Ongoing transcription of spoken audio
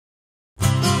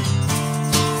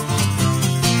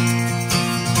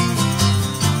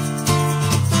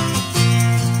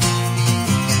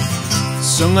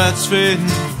Sunlight's fading,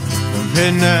 I'm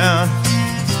heading out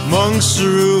amongst the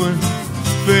ruin,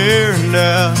 fear and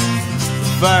doubt.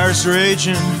 The fire's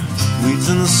raging, weeds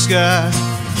in the sky,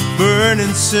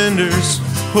 burning cinders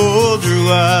hold your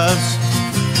lives.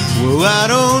 Well, I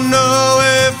don't know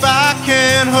if I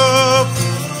can hope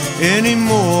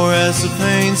anymore as the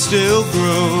pain still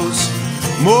grows.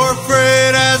 More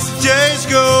afraid as the days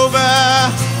go by,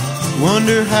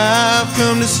 wonder how I've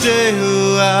come to stay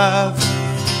alive.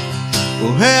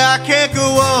 Well, hey, I can't go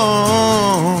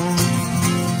on,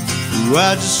 ooh,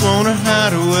 I just wanna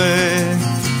hide away.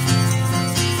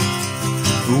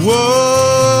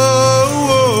 Whoa,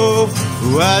 whoa,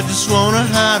 ooh, I just wanna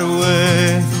hide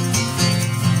away.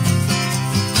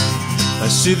 I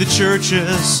see the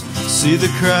churches, see the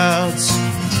crowds,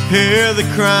 hear the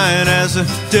crying as a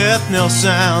death knell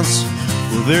sounds.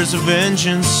 Well, there's a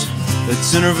vengeance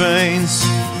that's in our veins,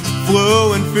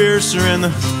 flowing fiercer in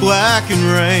the blackened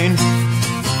rain.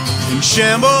 And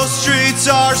shambles streets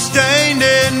are stained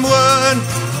in blood,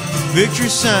 victory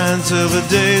signs of a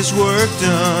day's work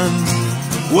done.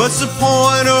 What's the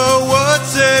point or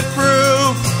what's it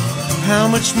prove? How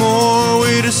much more are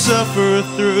we to suffer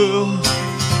through?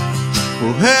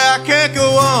 Well, hey, I can't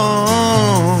go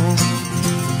on,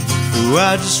 ooh,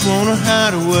 I just wanna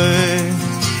hide away.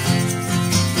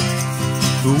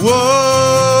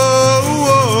 Whoa,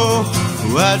 whoa,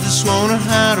 ooh, I just wanna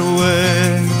hide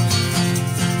away.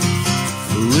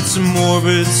 Ooh, it's a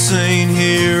morbid scene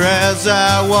here as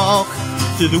I walk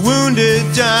through the wounded,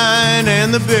 dying,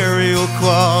 and the burial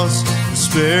cloths.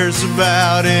 Despair's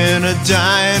about in a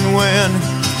dying wind.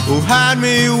 Oh, hide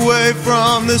me away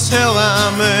from this hell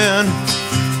I'm in.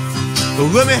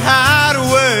 Oh, let me hide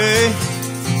away.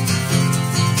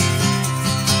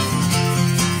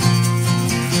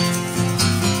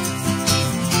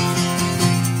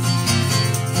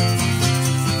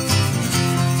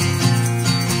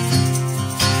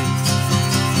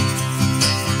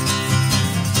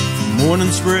 The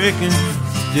morning's breaking,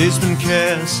 day's been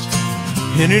cast,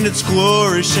 and in its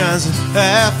glory shines an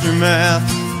aftermath.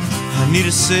 I need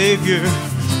a savior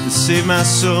to save my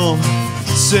soul,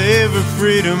 save her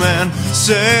freedom and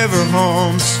save her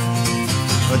homes.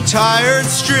 A tired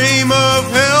stream of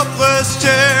helpless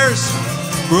tears,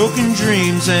 broken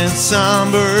dreams and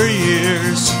somber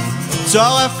years. It's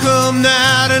all I've come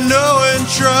now to know and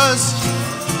trust,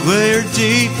 layered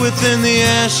deep within the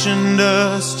ashen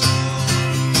dust.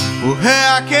 Well, hey,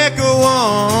 I can't go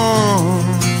on,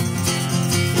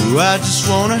 ooh, I just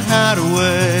wanna hide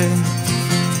away.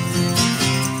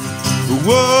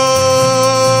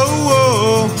 Whoa,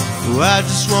 whoa, ooh, I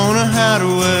just wanna hide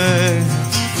away.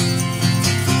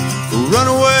 Run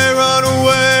away, run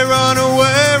away,